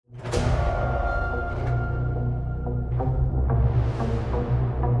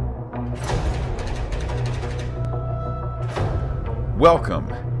Welcome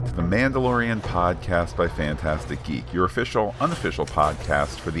to the Mandalorian podcast by Fantastic Geek, your official, unofficial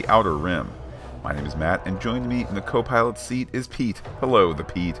podcast for the Outer Rim. My name is Matt, and joining me in the co-pilot seat is Pete. Hello, the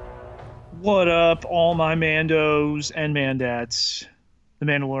Pete. What up, all my Mandos and Mandettes? The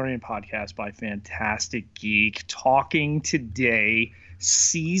Mandalorian podcast by Fantastic Geek, talking today,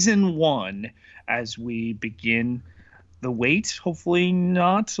 season 1, as we begin the wait, hopefully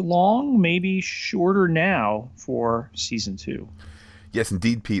not long, maybe shorter now, for season 2. Yes,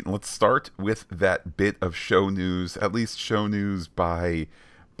 indeed, Pete. And let's start with that bit of show news, at least show news by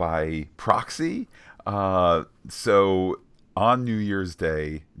proxy. So on New Year's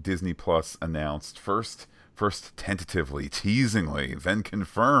Day, Disney Plus announced first tentatively, teasingly, then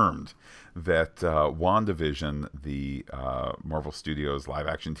confirmed that WandaVision, the Marvel Studios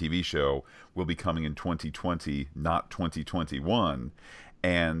live-action TV show, will be coming in 2020, not 2021.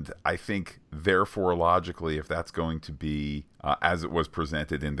 And I think, therefore, logically, if that's going to be as it was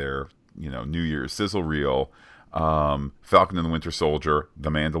presented in their, New Year's sizzle reel, Falcon and the Winter Soldier, The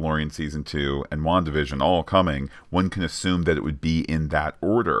Mandalorian Season 2, and WandaVision all coming, one can assume that it would be in that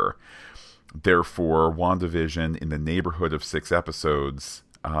order. Therefore, WandaVision in the neighborhood of 6 episodes,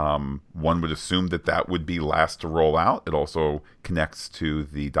 one would assume that would be last to roll out. It also connects to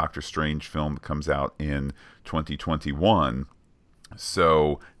the Doctor Strange film that comes out in 2021.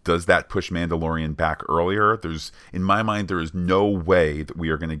 So does that push Mandalorian back earlier? In my mind, there is no way that we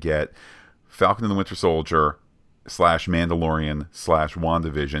are going to get Falcon and the Winter Soldier / Mandalorian /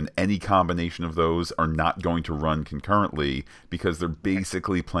 WandaVision. Any combination of those are not going to run concurrently because they're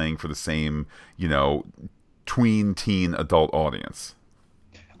basically playing for the same, tween teen adult audience.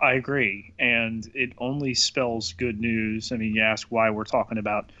 I agree, and it only spells good news. I mean, you ask why we're talking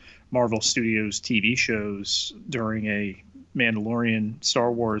about Marvel Studios TV shows during a Mandalorian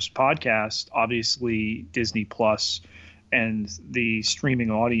Star Wars podcast. Obviously, Disney Plus and the streaming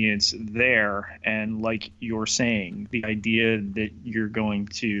audience there, and like you're saying, the idea that you're going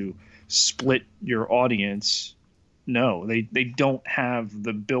to split your audience, no, they don't have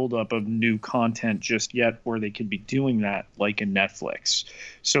the buildup of new content just yet where they could be doing that like in Netflix.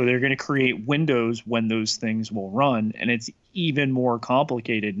 So they're going to create windows when those things will run, and it's even more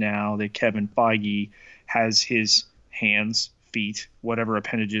complicated now that Kevin Feige has his hands, feet, whatever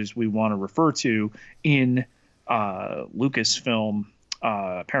appendages we want to refer to in Lucasfilm.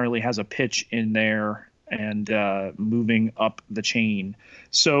 Apparently has a pitch in there and moving up the chain.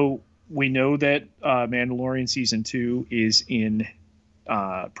 So we know that Mandalorian Season 2 is in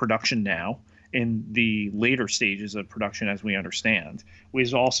production now, in the later stages of production, as we understand.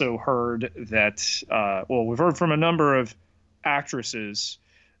 We've also heard that, we've heard from a number of actresses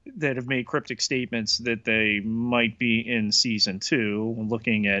that have made cryptic statements that they might be in Season 2,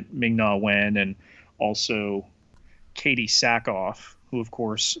 looking at Ming-Na Wen and also Katie Sackhoff, who, of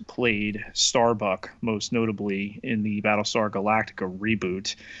course, played Starbuck, most notably in the Battlestar Galactica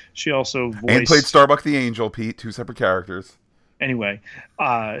reboot. She also voiced... And played Starbuck the Angel, Pete, 2 separate characters. Anyway,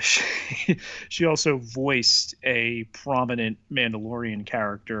 she also voiced a prominent Mandalorian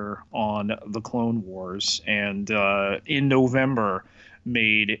character on The Clone Wars, and in November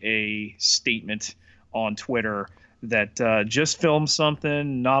made a statement on Twitter that just filmed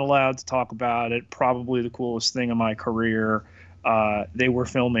something, not allowed to talk about it, probably the coolest thing in my career. They were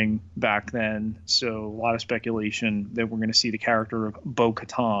filming back then, so a lot of speculation that we're going to see the character of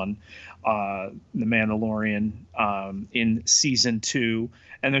Bo-Katan, the Mandalorian, in Season 2.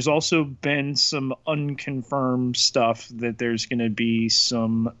 And there's also been some unconfirmed stuff that there's going to be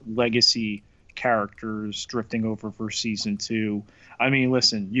some legacy characters drifting over for Season 2. I mean,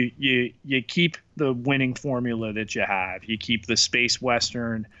 listen, you keep the winning formula that you have. You keep the space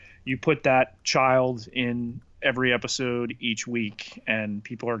western. You put that child in every episode each week, and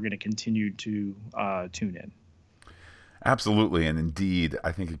people are going to continue to tune in. Absolutely, and indeed,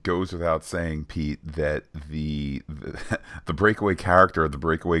 I think it goes without saying, Pete, that the breakaway character, the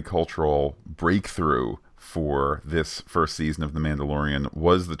breakaway cultural breakthrough for this first season of The Mandalorian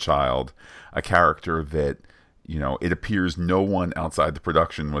was the child, a character that, it appears no one outside the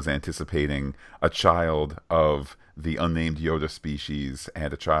production was anticipating a child of the unnamed Yoda species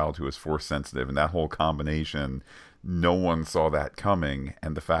and a child who is force sensitive, and that whole combination, no one saw that coming.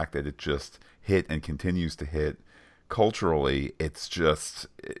 And the fact that it just hit and continues to hit culturally,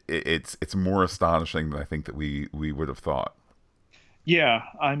 it's more astonishing than I think that we would have thought. Yeah,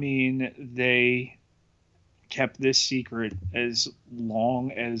 I mean, they kept this secret as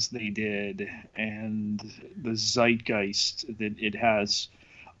long as they did, and the zeitgeist that it has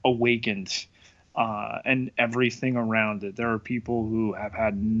awakened, and everything around it. There are people who have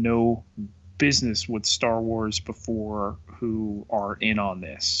had no business with Star Wars before who are in on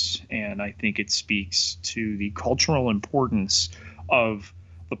this. And I think it speaks to the cultural importance of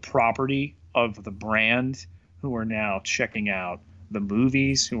the property, of the brand, who are now checking out the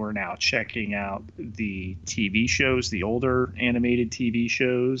movies, who are now checking out the TV shows, the older animated TV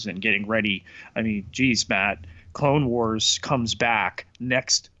shows, and getting ready. I mean, geez, Matt, Clone Wars comes back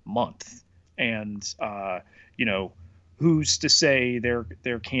next month. And, you know, who's to say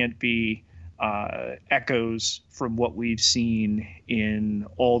there can't be echoes from what we've seen in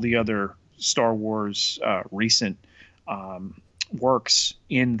all the other Star Wars recent works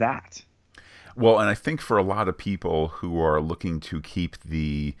in that. Well, and I think for a lot of people who are looking to keep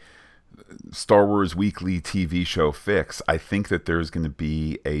the Star Wars Weekly TV show fix, I think that there's going to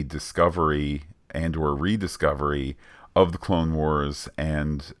be a discovery and or rediscovery of the Clone Wars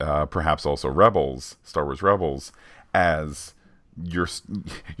and perhaps also Rebels, Star Wars Rebels, as your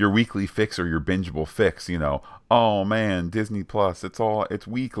weekly fix or your bingeable fix. You know, oh man, Disney Plus, it's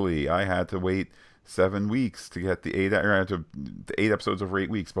weekly. I had to wait 7 weeks to get the 8 episodes over 8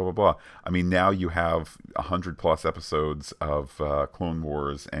 weeks, blah blah blah. I mean, now you have 100+ episodes of Clone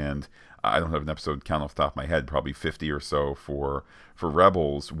Wars, and I don't have an episode count off the top of my head, probably 50 or so for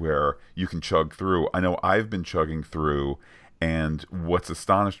Rebels, where you can chug through. I know I've been chugging through, and what's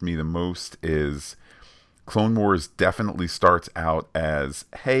astonished me the most is Clone Wars definitely starts out as,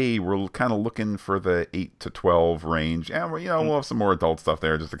 hey, we're kind of looking for the 8 to 12 range, and we'll have some more adult stuff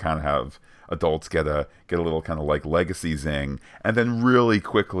there just to kind of have adults get a little kind of like legacy zing, and then really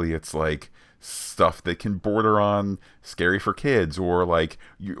quickly it's like stuff that can border on scary for kids, or like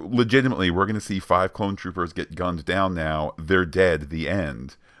legitimately we're going to see 5 clone troopers get gunned down now, they're dead, the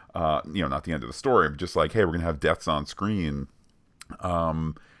end. Not the end of the story, but just like, hey, we're going to have deaths on screen.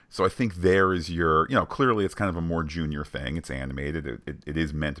 So I think there is your, clearly it's kind of a more junior thing. It's animated. It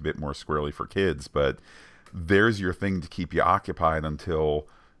is meant a bit more squarely for kids, but there's your thing to keep you occupied until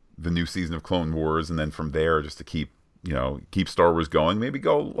the new season of Clone Wars, and then from there just to keep Star Wars going. Maybe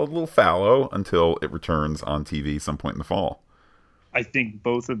go a little fallow until it returns on TV some point in the fall. I think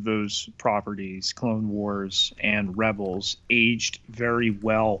both of those properties, Clone Wars and Rebels, aged very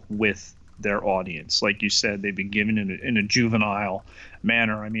well with their audience. Like you said, they've been given in a juvenile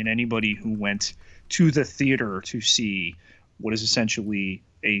manner. I mean, anybody who went to the theater to see what is essentially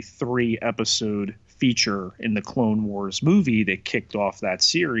a 3-episode feature in the Clone Wars movie that kicked off that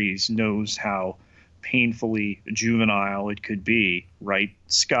series knows how painfully juvenile it could be, right?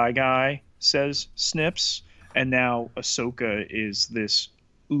 Sky Guy, says Snips. And now Ahsoka is this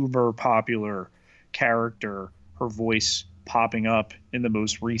uber popular character, her voice popping up in the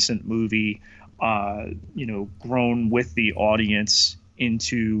most recent movie, grown with the audience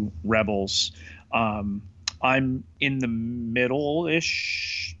into Rebels. I'm in the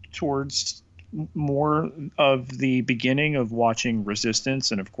middle-ish towards more of the beginning of watching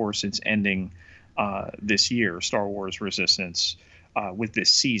Resistance, and of course it's ending this year, Star Wars Resistance, with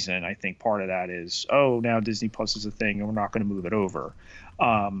this season. I think part of that is, now Disney Plus is a thing and we're not going to move it over.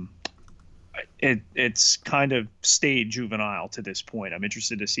 It's kind of stayed juvenile to this point. I'm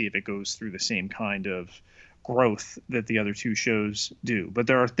interested to see if it goes through the same kind of growth that the other two shows do. But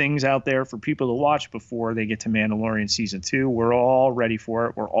there are things out there for people to watch before they get to Mandalorian season 2. We're all ready for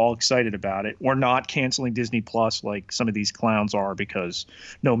it. We're all excited about it. We're not canceling Disney Plus like some of these clowns are because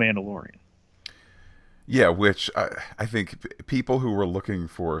no Mandalorian. Yeah, which I think people who were looking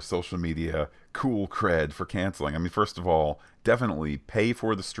for social media cool cred for canceling. I mean, first of all, definitely pay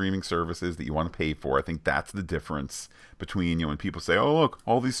for the streaming services that you want to pay for. I think that's the difference between, when people say, oh, look,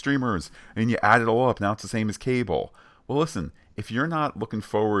 all these streamers, and you add it all up, now it's the same as cable. Well, listen, if you're not looking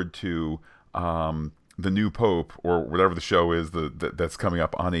forward to the new Pope or whatever the show is that's coming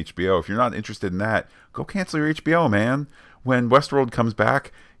up on HBO, if you're not interested in that, go cancel your HBO, man. When Westworld comes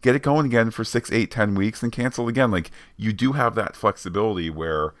back, get it going again for 6, 8, 10 weeks, and cancel again. Like, you do have that flexibility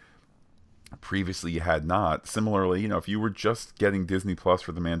where previously you had not. Similarly, if you were just getting Disney Plus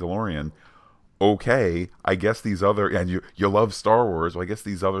for The Mandalorian, okay, I guess these other, and you love Star Wars, well, I guess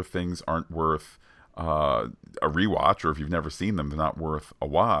these other things aren't worth a rewatch, or if you've never seen them, they're not worth a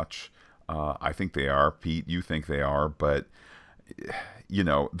watch. I think they are. Pete, you think they are, but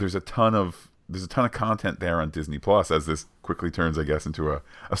there's a ton of content there on Disney Plus, as this quickly turns, I guess, into a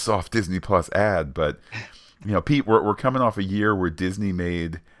soft Disney Plus ad. But Pete, we're coming off a year where Disney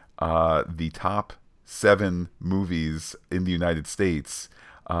made the top 7 movies in the United States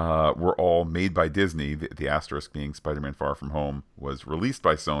were all made by Disney. The asterisk being Spider-Man: Far From Home was released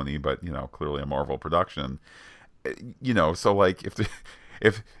by Sony, but clearly a Marvel production. So like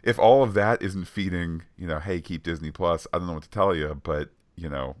if all of that isn't feeding, hey, keep Disney Plus, I don't know what to tell you, but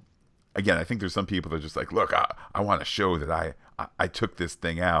again, I think there's some people that are just like, look, I want to show that I took this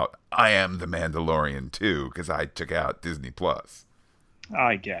thing out. I am the Mandalorian too, because I took out Disney Plus.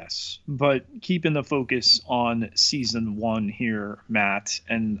 I guess. But keeping the focus on season one here, Matt,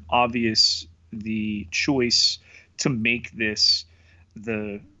 and obvious the choice to make this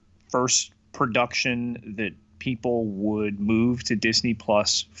the first production that people would move to Disney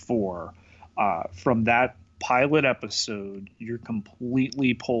Plus for. From that pilot episode, you're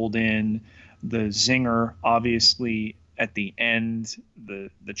completely pulled in. The zinger, obviously, at the end, the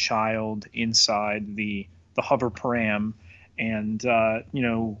child inside the hover pram, and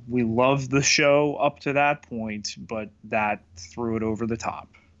we loved the show up to that point, but that threw it over the top.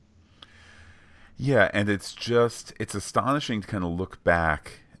 Yeah, and it's astonishing to kind of look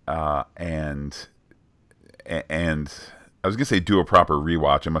back and I was gonna say do a proper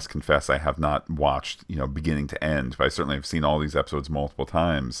rewatch. I must confess I have not watched beginning to end, but I certainly have seen all these episodes multiple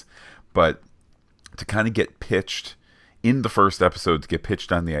times. But to kind of get pitched in the first episode, to get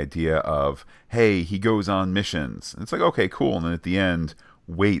pitched on the idea of, hey, he goes on missions, and it's like, okay, cool, and then at the end,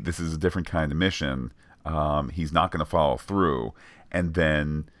 wait, this is a different kind of mission. He's not going to follow through, and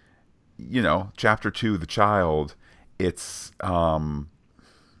then chapter 2, the child, it's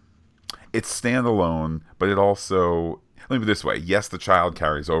standalone, but it also, let me put it this way, yes, the child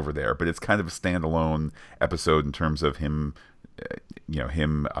carries over there, but it's kind of a standalone episode in terms of him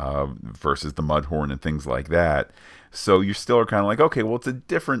versus the Mudhorn and things like that. So you still are kind of like, okay, well, it's a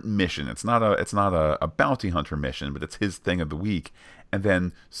different mission. It's not a bounty hunter mission, but it's his thing of the week. And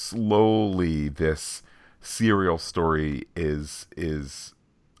then slowly this serial story is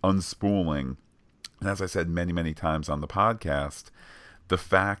unspooling. And as I said many, many times on the podcast, the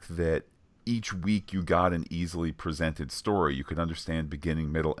fact that each week you got an easily presented story, you could understand beginning,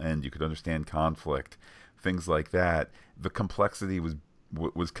 middle, end, you could understand conflict, things like that. The complexity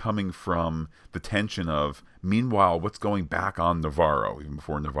was coming from the tension of, meanwhile, what's going back on Navarro, even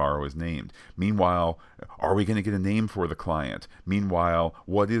before Navarro is named? Meanwhile, are we going to get a name for the client? Meanwhile,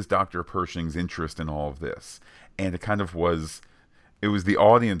 what is Dr. Pershing's interest in all of this? And it was the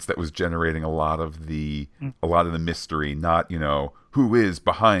audience that was generating a lot of the mystery, not, who is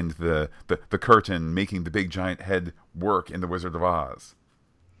behind the curtain making the big giant head work in The Wizard of Oz.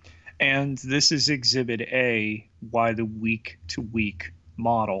 And this is Exhibit A, why the week-to-week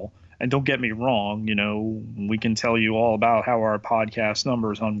model. And don't get me wrong, we can tell you all about how our podcast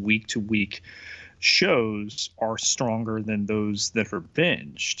numbers on week-to-week shows are stronger than those that are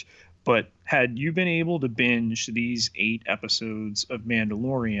binged. But had you been able to binge these 8 episodes of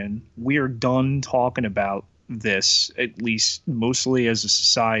Mandalorian, we are done talking about this, at least mostly as a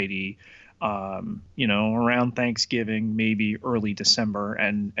society, around Thanksgiving, maybe early December,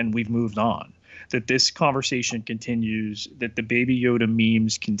 and we've moved on. That this conversation continues, that the Baby Yoda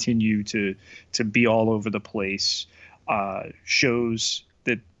memes continue to be all over the place, shows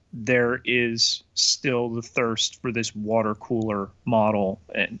that there is still the thirst for this water cooler model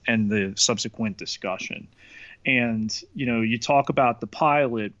and the subsequent discussion. And, you talk about the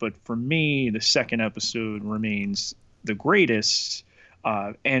pilot, but for me, the second episode remains the greatest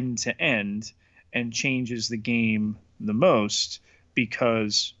end to end and changes the game the most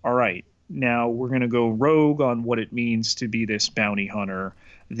because, all right, now we're going to go rogue on what it means to be this bounty hunter,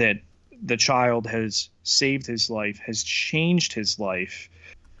 that the child has saved his life, has changed his life.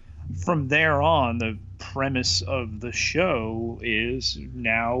 From there on, the premise of the show is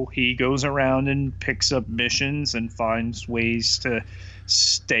now he goes around and picks up missions and finds ways to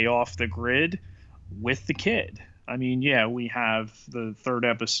stay off the grid with the kid. I mean, yeah, we have the third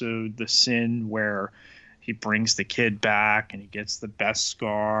episode, The Sin, where he brings the kid back and he gets the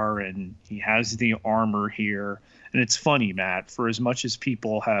Beskar and he has the armor here. And it's funny, Matt, for as much as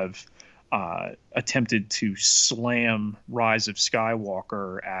people have attempted to slam Rise of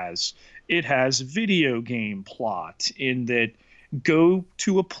Skywalker as it has video game plot in that go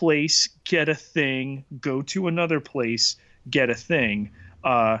to a place, get a thing, go to another place, get a thing.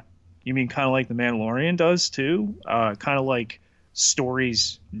 You mean kind of like The Mandalorian does too? Kind of like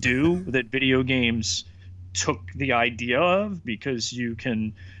stories do that video games took the idea of because you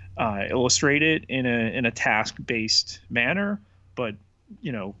can illustrate it in a task-based manner, but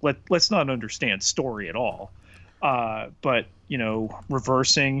let's not understand story at all. But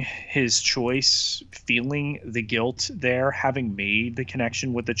reversing his choice, feeling the guilt there, having made the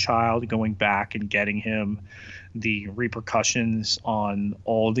connection with the child, going back and getting him, the repercussions on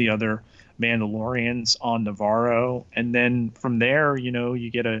all the other Mandalorians on Navarro, and then from there,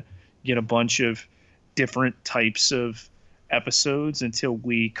 you get a bunch of different types of episodes until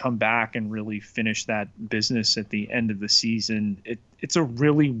we come back and really finish that business at the end of the season. It's a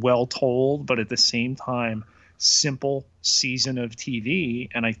really well told, but at the same time, simple season of TV.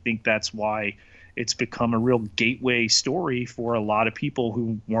 And I think that's why it's become a real gateway story for a lot of people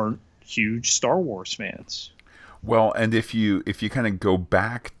who weren't huge Star Wars fans. Well, and if you kind of go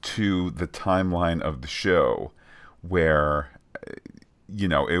back to the timeline of the show, where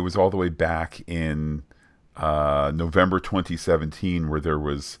it was all the way back in November 2017, where there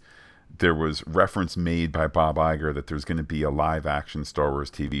was reference made by Bob Iger that there's going to be a live action Star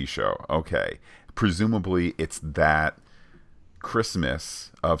Wars TV show. Okay, presumably it's that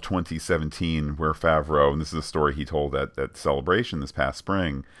Christmas of 2017 where Favreau, and this is a story he told at Celebration this past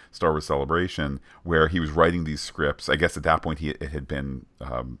spring, Star Wars Celebration, where he was writing these scripts. I guess at that point it had been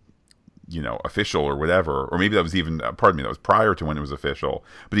official or whatever, or maybe that was even that was prior to when it was official.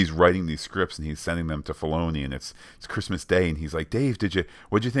 But he's writing these scripts and he's sending them to Filoni, and it's Christmas Day, and he's like, Dave,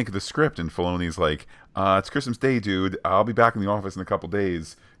 what'd you think of the script? And Filoni's like, it's Christmas Day, dude. I'll be back in the office in a couple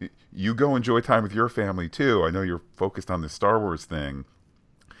days. You go enjoy time with your family too. I know you're focused on this Star Wars thing.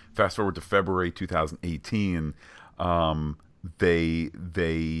 Fast forward to February 2018.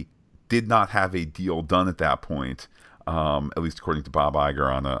 They did not have a deal done at that point. At least according to Bob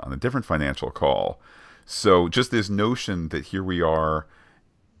Iger on a different financial call. So just this notion that here we are,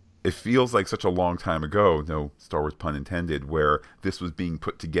 it feels like such a long time ago, no Star Wars pun intended, where this was being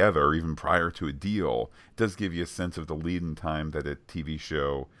put together even prior to a deal. It does give you a sense of the lead-in time that a TV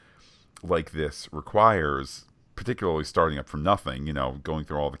show like this requires, particularly starting up from nothing, going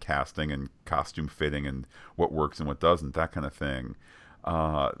through all the casting and costume fitting and what works and what doesn't, that kind of thing.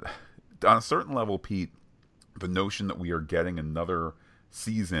 On a certain level, Pete, the notion that we are getting another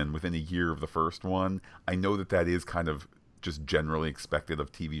season within a year of the first one, I know that is kind of just generally expected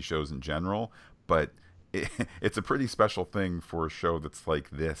of TV shows in general, but it's a pretty special thing for a show that's like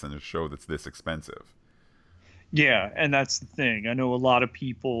this and a show that's this expensive. Yeah, and that's the thing. I know a lot of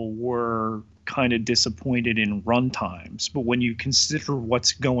people were kind of disappointed in runtimes, but when you consider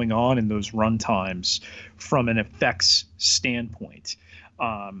what's going on in those runtimes from an effects standpoint,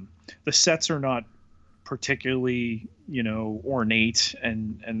 the sets are not particularly ornate,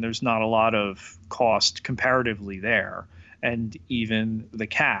 and there's not a lot of cost comparatively there, and even the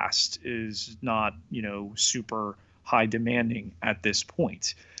cast is not super high demanding at this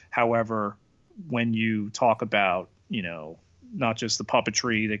point. However, when you talk about not just the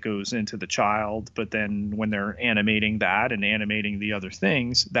puppetry that goes into the child, but then when they're animating that and animating the other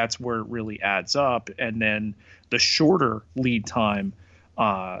things, that's where it really adds up. And then the shorter lead time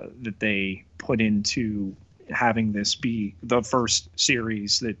that they put into having this be the first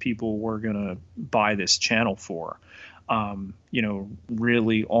series that people were going to buy this channel for,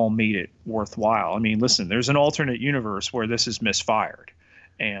 really all made it worthwhile. I mean, listen, there's an alternate universe where this is misfired,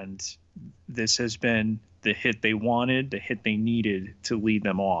 and this has been the hit they wanted, the hit they needed to lead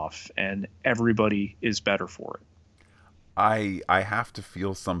them off, and everybody is better for it. I have to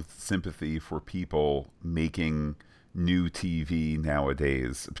feel some sympathy for people making new TV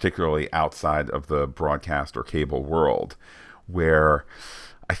nowadays, particularly outside of the broadcast or cable world, where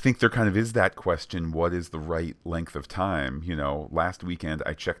I think there kind of is that question, what is the right length of time? Last weekend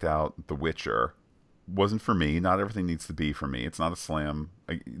I checked out The Witcher. Wasn't for me. Not everything needs to be for me. It's not a slam.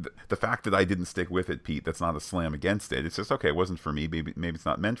 The fact that I didn't stick with it, Pete, that's not a slam against it. It's just, okay, it wasn't for me. Maybe it's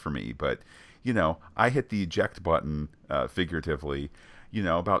not meant for me. But, I hit the eject button, figuratively,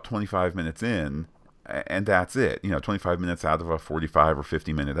 about 25 minutes in, and that's it. 25 minutes out of a 45 or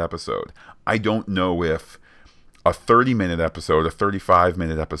 50-minute episode. I don't know if a 30-minute episode, a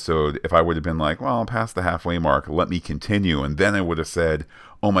 35-minute episode, if I would have been like, well, I'm past the halfway mark, let me continue. And then I would have said,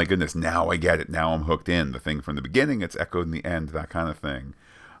 oh my goodness, now I get it. Now I'm hooked in. The thing from the beginning, it's echoed in the end, that kind of thing.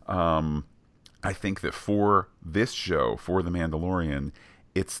 I think that for this show, for The Mandalorian,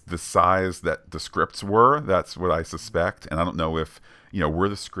 it's the size that the scripts were. That's what I suspect. And I don't know if, were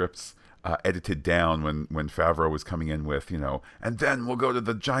the scripts edited down when Favreau was coming in with, and then we'll go to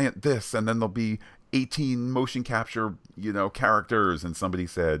the giant this, and then there'll be 18 motion capture, characters. And somebody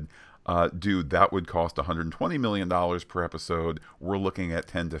said, dude, that would cost $120 million per episode. We're looking at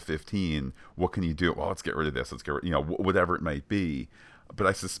 10 to 15. What can you do? Well, let's get rid of this. Let's get rid, whatever it might be. But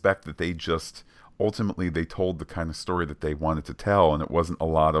I suspect that they just, ultimately, they told the kind of story that they wanted to tell. And it wasn't a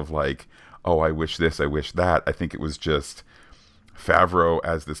lot of like, oh, I wish this, I wish that. I think it was just Favreau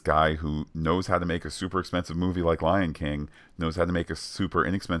as this guy who knows how to make a super expensive movie like Lion King, knows how to make a super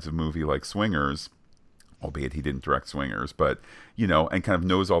inexpensive movie like Swingers, albeit he didn't direct Swingers, but, and kind of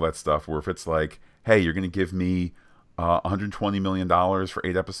knows all that stuff, where if it's like, hey, you're going to give me $120 million for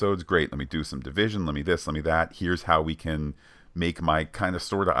 8 episodes. Great. Let me do some division. Let me this, let me that. Here's how we can make my kind of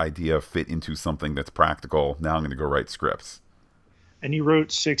sort of idea fit into something that's practical. Now I'm going to go write scripts. And he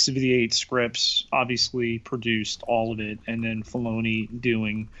wrote 6 of the 8 scripts, obviously produced all of it, and then Filoni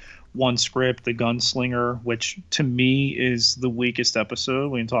doing one script, The Gunslinger, which to me is the weakest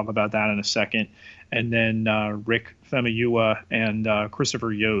episode. We can talk about that in a second. And then Rick Famuyiwa and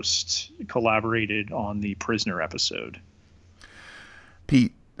Christopher Yost collaborated on the Prisoner episode.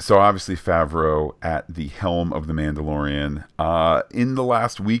 Pete, so obviously Favreau at the helm of The Mandalorian. In the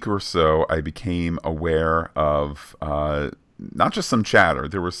last week or so, I became aware of not just some chatter.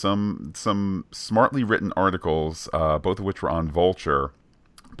 There were some smartly written articles, both of which were on Vulture,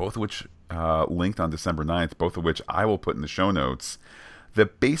 both of which linked on December 9th, both of which I will put in the show notes,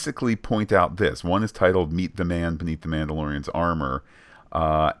 that basically point out this. One is titled Meet the Man Beneath the Mandalorian's Armor,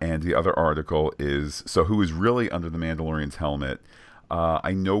 and the other article is, So Who is Really Under the Mandalorian's Helmet?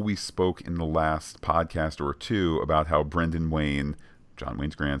 I know we spoke in the last podcast or two about how Brendan Wayne, John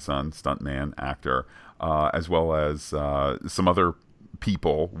Wayne's grandson, stuntman, actor, as well as some other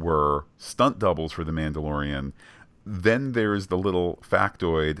people were stunt doubles for The Mandalorian. Then there's the little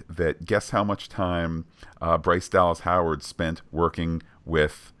factoid that guess how much time Bryce Dallas Howard spent working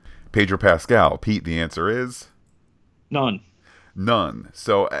with Pedro Pascal. Pete, the answer is? None.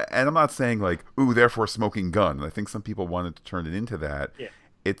 So, and I'm not saying like, ooh, therefore Smoking Gun. And I think some people wanted to turn it into that. Yeah.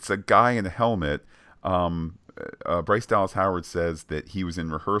 It's a guy in a helmet. Bryce Dallas Howard says that he was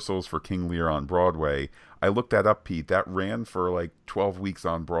in rehearsals for King Lear on Broadway. I looked that up, Pete. That ran for like 12 weeks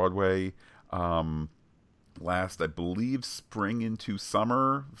on Broadway. Last, I believe, spring into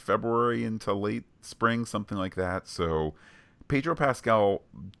summer, February into late spring, something like that. So Pedro Pascal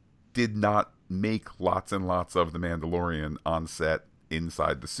did not make lots and lots of The Mandalorian on set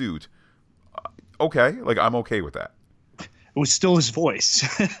inside the suit. Okay, like I'm okay with that. It was still his voice.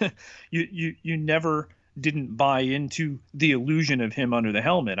 You never didn't buy into the illusion of him under the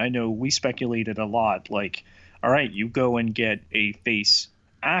helmet. I know we speculated a lot, like, all right, you go and get a face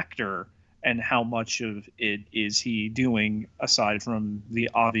actor, and how much of it is he doing aside from the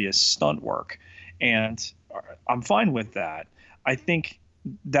obvious stunt work? And I'm fine with that. I think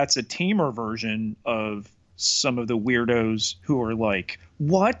that's a tamer version of some of the weirdos who are like,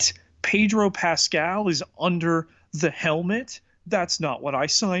 what? Pedro Pascal is under the helmet? That's not what I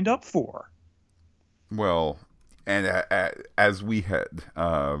signed up for. Well, and as we had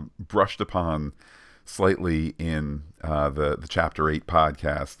brushed upon slightly in the Chapter 8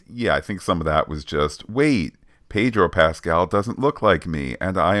 podcast, yeah, I think some of that was just, wait, Pedro Pascal doesn't look like me,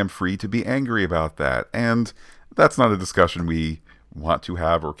 and I am free to be angry about that. And that's not a discussion we want to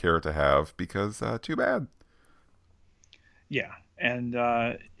have or care to have, because too bad. Yeah, and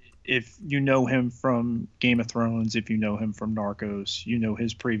if you know him from Game of Thrones, if you know him from Narcos, you know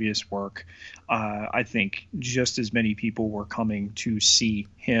his previous work. I think just as many people were coming to see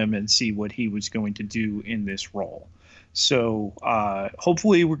him and see what he was going to do in this role. So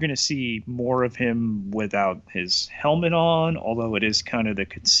hopefully we're going to see more of him without his helmet on, although it is kind of the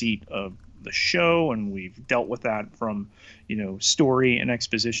conceit of the show, and we've dealt with that from, story and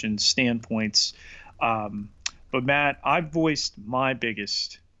exposition standpoints. But Matt, I've voiced my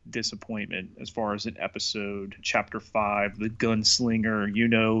biggest disappointment as far as an episode, Chapter 5, The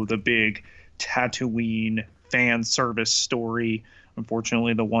Gunslinger, the big Tatooine fan service story.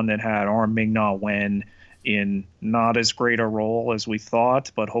 Unfortunately, the one that had Ming-Na Wen in not as great a role as we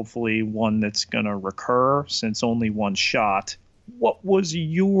thought, but hopefully one that's going to recur since only one shot. What was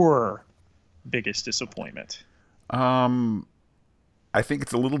your biggest disappointment? I think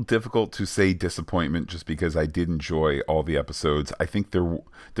it's a little difficult to say disappointment just because I did enjoy all the episodes. I think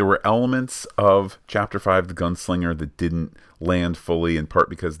there were elements of Chapter 5, The Gunslinger, that didn't land fully, in part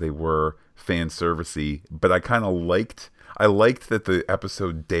because they were fan servicey, but I kind of liked that the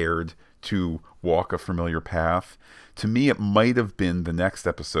episode dared to walk a familiar path. To me, it might have been the next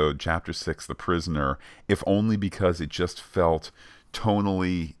episode, Chapter 6, The Prisoner, if only because it just felt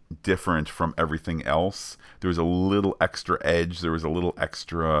tonally different from everything else. There was a little extra edge. There was a little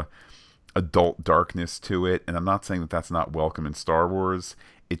extra adult darkness to it. And I'm not saying that that's not welcome in Star Wars.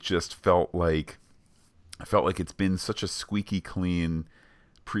 It just felt like it's been such a squeaky clean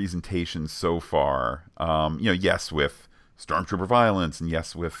presentation so far. Yes, with Stormtrooper violence, and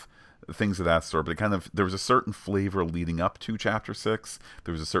yes, with things of that sort, but there was a certain flavor leading up to Chapter 6.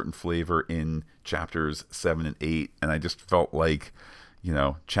 There was a certain flavor in Chapters 7 and 8, and I just felt like,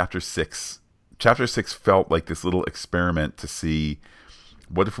 Chapter 6 felt like this little experiment to see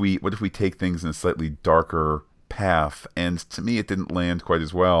what if we take things in a slightly darker path, and to me it didn't land quite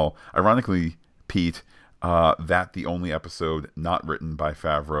as well. Ironically, Pete, that the only episode not written by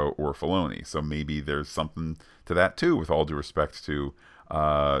Favreau or Filoni. So maybe there's something to that too, with all due respect to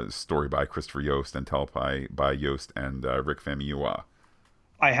story by Christopher Yost and teleplay by Yost and Rick Famuyiwa.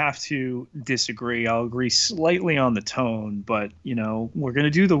 I have to disagree. I'll agree slightly on the tone, but we're going to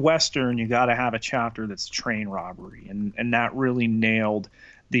do the Western. You got to have a chapter that's train robbery, and that really nailed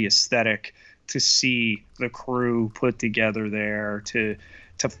the aesthetic. To see the crew put together there, to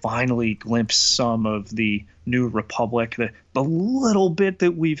finally glimpse some of the New Republic, the little bit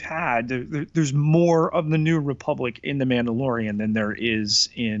that we've had. There's more of the New Republic in The Mandalorian than there is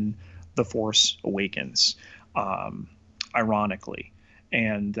in The Force Awakens, ironically.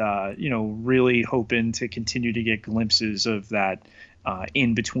 And, really hoping to continue to get glimpses of that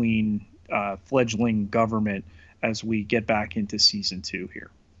in between fledgling government as we get back into season 2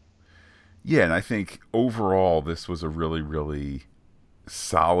 here. Yeah, and I think overall this was a really, really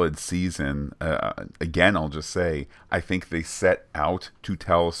solid season. Again, I'll just say, I think they set out to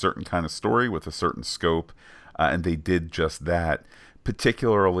tell a certain kind of story with a certain scope, and they did just that.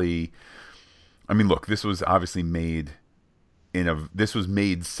 Particularly, I mean, look, this was obviously made this was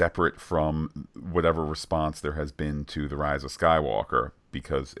made separate from whatever response there has been to The Rise of Skywalker,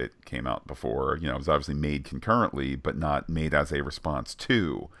 because it came out before. It was obviously made concurrently, but not made as a response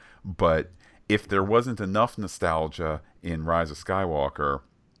to. But if there wasn't enough nostalgia in Rise of Skywalker,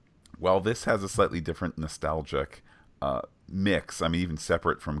 well, this has a slightly different nostalgic mix. I mean, even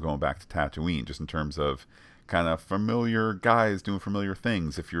separate from going back to Tatooine, just in terms of kind of familiar guys doing familiar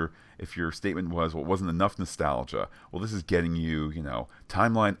things. If your statement was, well, it wasn't enough nostalgia, well, this is getting you,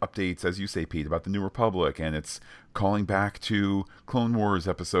 timeline updates, as you say, Pete, about the New Republic, and it's calling back to Clone Wars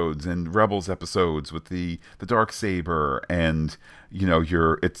episodes and Rebels episodes with the Darksaber, and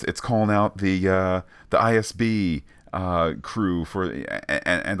it's calling out the ISB crew for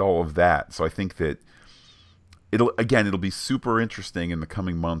and all of that. So I think that it'll be super interesting in the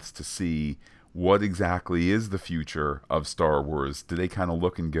coming months to see what exactly is the future of Star Wars. Do they kind of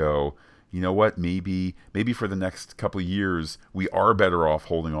look and go, you know what, maybe for the next couple of years, we are better off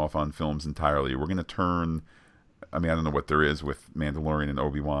holding off on films entirely. We're going to turn, I mean, I don't know what there is with Mandalorian and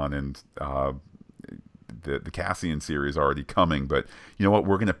Obi-Wan and the Cassian series already coming, but you know what,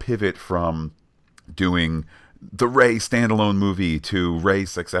 we're going to pivot from doing the Rey standalone movie to Rey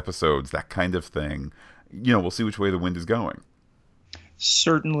 6 episodes, that kind of thing. We'll see which way the wind is going.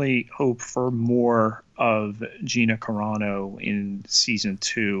 Certainly hope for more of Gina Carano in season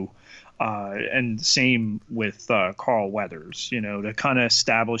 2. And same with Carl Weathers, to kind of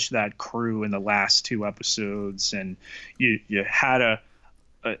establish that crew in the last 2 episodes. And you had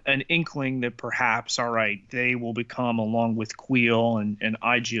an inkling that perhaps, all right, they will become, along with Queel and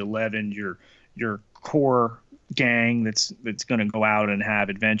IG-11, your core gang that's going to go out and have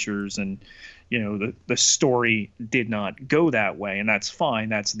adventures. And the story did not go that way, and that's fine.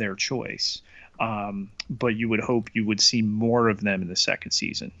 That's their choice. But you would hope you would see more of them in the second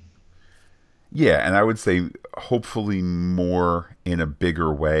season. Yeah, and I would say hopefully more in a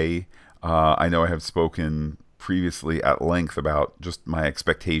bigger way. I know I have spoken previously at length about just my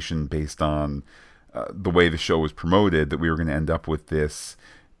expectation based on the way the show was promoted, that we were going to end up with this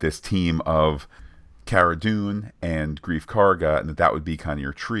team of Cara Dune and Greef Karga, and that would be kind of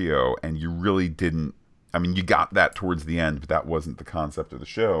your trio. And you really didn't, I mean, you got that towards the end, but that wasn't the concept of the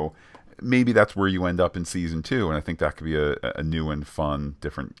show. Maybe that's where you end up in season 2, and I think that could be a new and fun,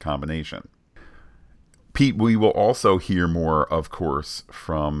 different combination. Pete, we will also hear more, of course,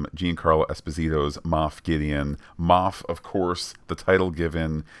 from Giancarlo Esposito's Moff Gideon. Moff, of course, the title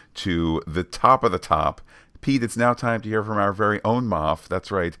given to the top of the top. Pete, it's now time to hear from our very own Moff.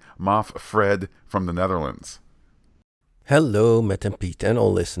 That's right, Moff Fred from the Netherlands. Hello, Matt and Pete and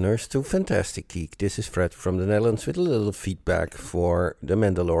all listeners to Fantastic Geek. This is Fred from the Netherlands with a little feedback for The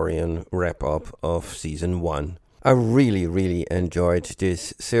Mandalorian wrap-up of Season 1. I really enjoyed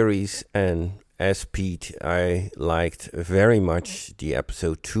this series, and as Pete, I liked very much the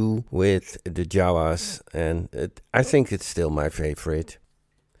episode 2 with the Jawas, and I think it's still my favorite.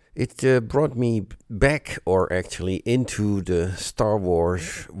 It brought me back, or actually into the Star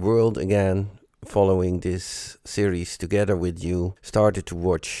Wars world again, following this series together with you. Started to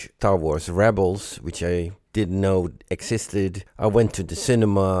watch Star Wars Rebels, which I didn't know existed. I went to the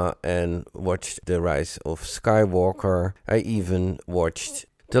cinema and watched The Rise of Skywalker. I even watched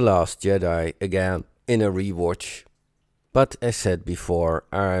The Last Jedi again in a rewatch. But as said before,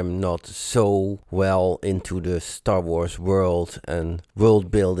 I'm not so well into the Star Wars world and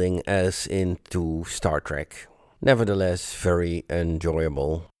world building as into Star Trek. Nevertheless, very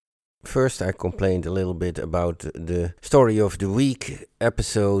enjoyable. First, I complained a little bit about the Story of the Week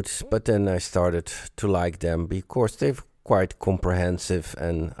episodes, but then I started to like them because they're quite comprehensive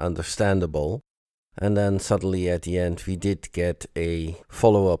and understandable. And then suddenly at the end we did get a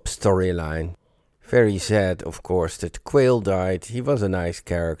follow-up storyline. Very sad, of course, that Quail died. He was a nice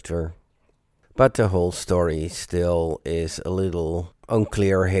character. But the whole story still is a little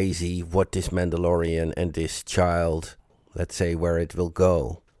unclear, hazy, what this Mandalorian and this child, let's say, where it will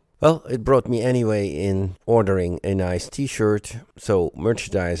go. Well, it brought me anyway in ordering a nice t-shirt, so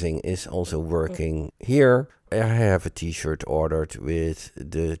merchandising is also working here. I have a t-shirt ordered with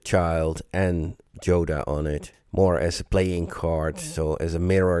the child and Yoda on it, more as a playing card, so as a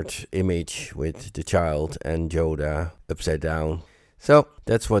mirrored image with the child and Yoda upside down. So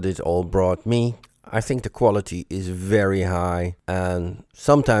that's what it all brought me. I think the quality is very high, and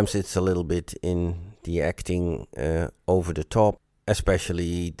sometimes it's a little bit in the acting over the top.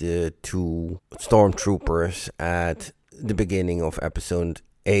 Especially the two stormtroopers at the beginning of episode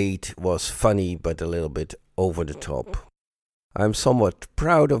 8 was funny but a little bit over the top. I'm somewhat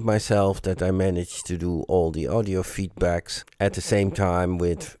proud of myself that I managed to do all the audio feedbacks at the same time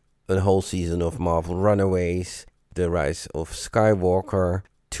with a whole season of Marvel Runaways, The Rise of Skywalker,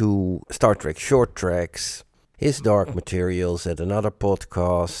 2 Star Trek short tracks, His Dark Materials at another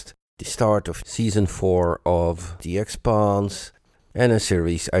podcast, the start of season 4 of The Expanse, and a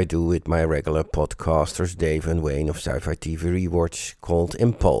series I do with my regular podcasters Dave and Wayne of Sci-Fi TV Rewatch called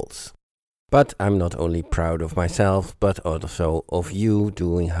Impulse. But I'm not only proud of myself, but also of you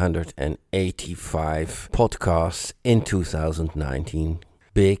doing 185 podcasts in 2019.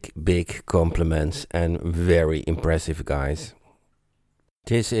 Big compliments and very impressive, guys.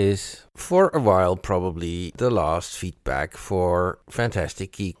 This is, for a while, probably the last feedback for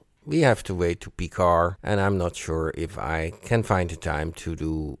Fantastic Geek. We have to wait to Picard, and I'm not sure if I can find the time to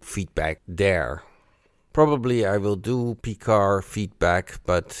do feedback there. Probably I will do Picard feedback,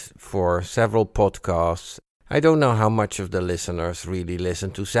 but for several podcasts. I don't know how much of the listeners really listen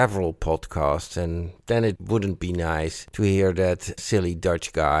to several podcasts, and then it wouldn't be nice to hear that silly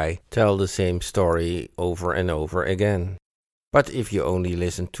Dutch guy tell the same story over and over again. But if you only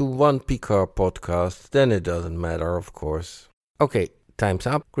listen to one Picard podcast, then it doesn't matter, of course. Okay. Time's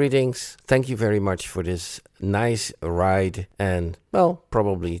up. Greetings. Thank you very much for this nice ride and, well,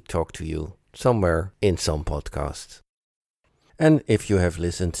 probably talk to you somewhere in some podcast. And if you have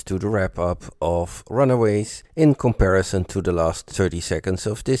listened to the wrap-up of Runaways in comparison to the last 30 seconds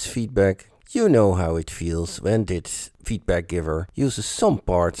of this feedback, you know how it feels when this feedback giver uses some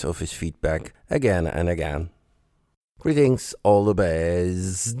parts of his feedback again and again. Greetings, all the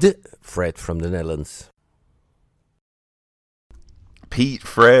best. Fred from the Netherlands. Pete,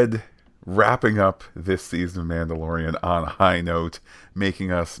 Fred, wrapping up this season of Mandalorian on a high note,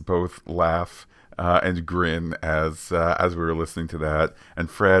 making us both laugh and grin as we were listening to that. And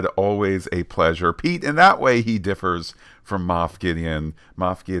Fred, always a pleasure. Pete, in that way, he differs from Moff Gideon.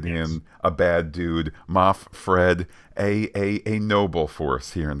 Moff Gideon, yes, a bad dude. Moff Fred, a noble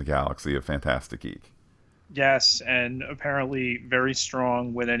force here in the galaxy of Fantastic Geek. Yes, and apparently very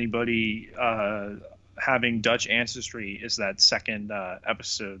strong with anybody having Dutch ancestry is that second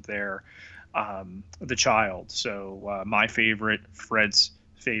episode there, the child. So my favorite, Fred's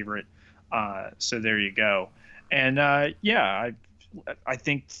favorite. So there you go. And I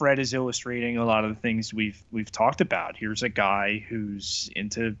think Fred is illustrating a lot of the things we've talked about. Here's a guy who's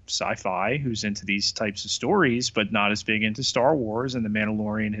into sci-fi, who's into these types of stories, but not as big into Star Wars. And The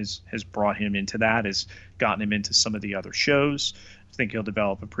Mandalorian has brought him into that, has gotten him into some of the other shows. I think he'll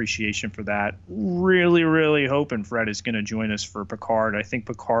develop appreciation for that. Really hoping Fred is going to join us for Picard. I think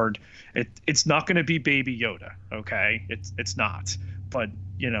Picard, it's not going to be Baby Yoda, okay? It's not. But,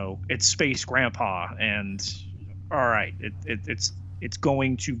 it's Space Grandpa, and all right, it's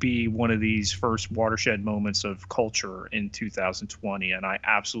going to be one of these first watershed moments of culture in 2020, and I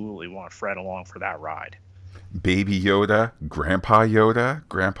absolutely want Fred along for that ride. Baby Yoda, Grandpa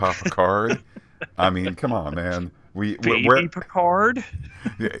Picard. I mean, come on, man. Baby Picard.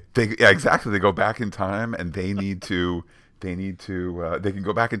 Exactly. They go back in time, and they can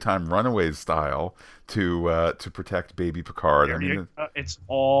go back in time Runaways style to protect Baby Picard. It's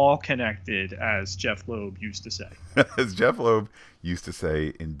all connected, as Jeff Loeb used to say. As Jeff Loeb used to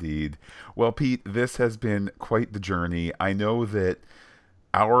say, indeed. Well, Pete, this has been quite the journey. I know that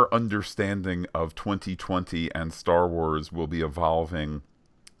our understanding of 2020 and Star Wars will be evolving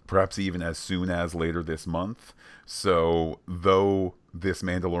perhaps even as soon as later this month. So though this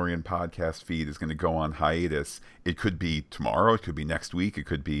Mandalorian podcast feed is going to go on hiatus, it could be tomorrow, it could be next week, it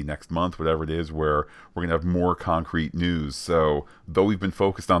could be next month, whatever it is, where we're going to have more concrete news. So though we've been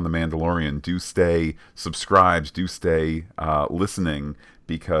focused on the Mandalorian, do stay subscribed, do stay listening,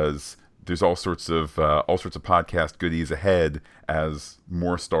 because there's all sorts of podcast goodies ahead as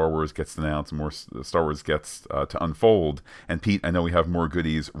more Star Wars gets announced, more Star Wars gets to unfold. And Pete, I know we have more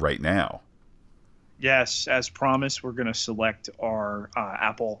goodies right now. Yes, as promised, we're going to select our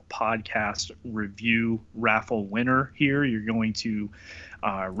Apple Podcast review raffle winner here. You're going to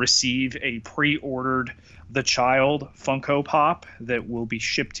receive a pre-ordered The Child Funko Pop that will be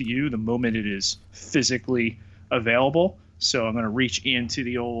shipped to you the moment it is physically available. So I'm going to reach into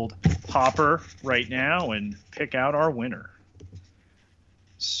the old hopper right now and pick out our winner.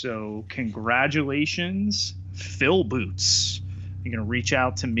 So congratulations, Phil Boots. You're going to reach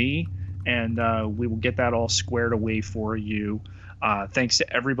out to me, and we will get that all squared away for you. Thanks to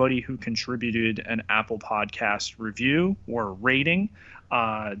everybody who contributed an Apple Podcast review or rating.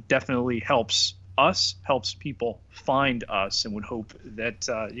 Definitely helps us, helps people find us, and would hope that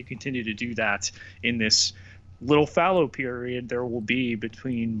you continue to do that in this little fallow period there will be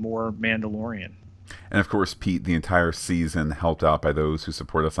between more Mandalorian. And of course, Pete, the entire season helped out by those who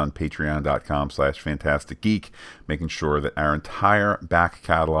support us on patreon.com/fantasticgeek, making sure that our entire back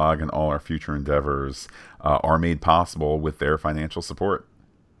catalog and all our future endeavors are made possible with their financial support.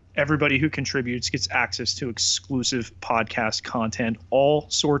 Everybody who contributes gets access to exclusive podcast content, all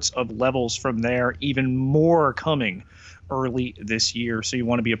sorts of levels from there, even more coming early this year. So you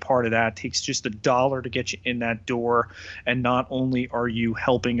want to be a part of that. It takes just $1 to get you in that door. And not only are you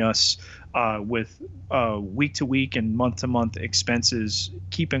helping us with week-to-week and month-to-month expenses,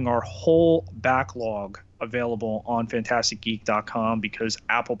 keeping our whole backlog available on fantasticgeek.com, because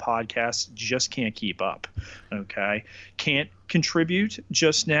Apple Podcasts just can't keep up. Okay. Can't contribute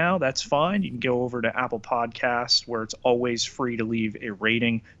just now, that's fine. You can go over to Apple Podcasts, where it's always free to leave a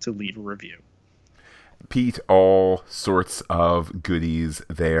rating, to leave a review. Pete, all sorts of goodies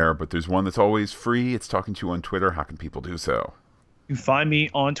there, but there's one that's always free. It's talking to you on Twitter. How can people do so? You can find me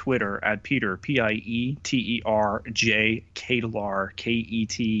on Twitter at Peter, Pieterj, Ketelaar,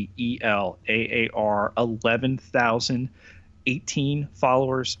 Ketelaar, 11,018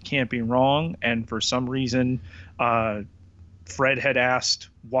 followers. Can't be wrong. And for some reason, Fred had asked,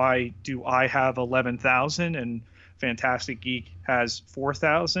 why do I have 11,000 and Fantastic Geek has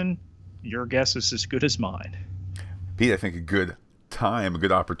 4,000? Your guess is as good as mine. Pete, I think a good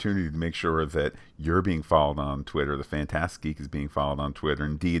opportunity to make sure that you're being followed on Twitter. The Fantastic Geek is being followed on Twitter.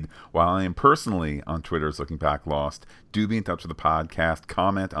 Indeed, while I am personally on Twitter as Looking Back Lost, do be in touch with the podcast.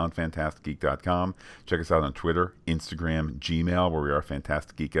 Comment on fantasticgeek.com. Check us out on Twitter, Instagram, Gmail, where we are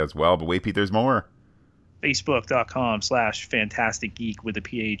Fantastic Geek as well. But wait, Pete, there's more. Facebook.com/fantasticgeek with a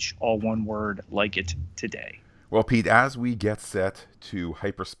PH, all one word, like it today. Well, Pete, as we get set to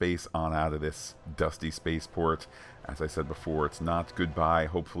hyperspace on out of this dusty spaceport, as I said before, it's not goodbye,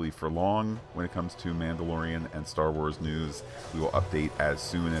 hopefully for long, when it comes to Mandalorian and Star Wars news. We will update as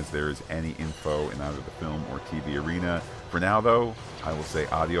soon as there is any info in either the film or TV arena. For now, though, I will say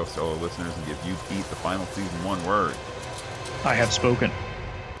adios to all our listeners and give you, Pete, the final season one word. I have spoken.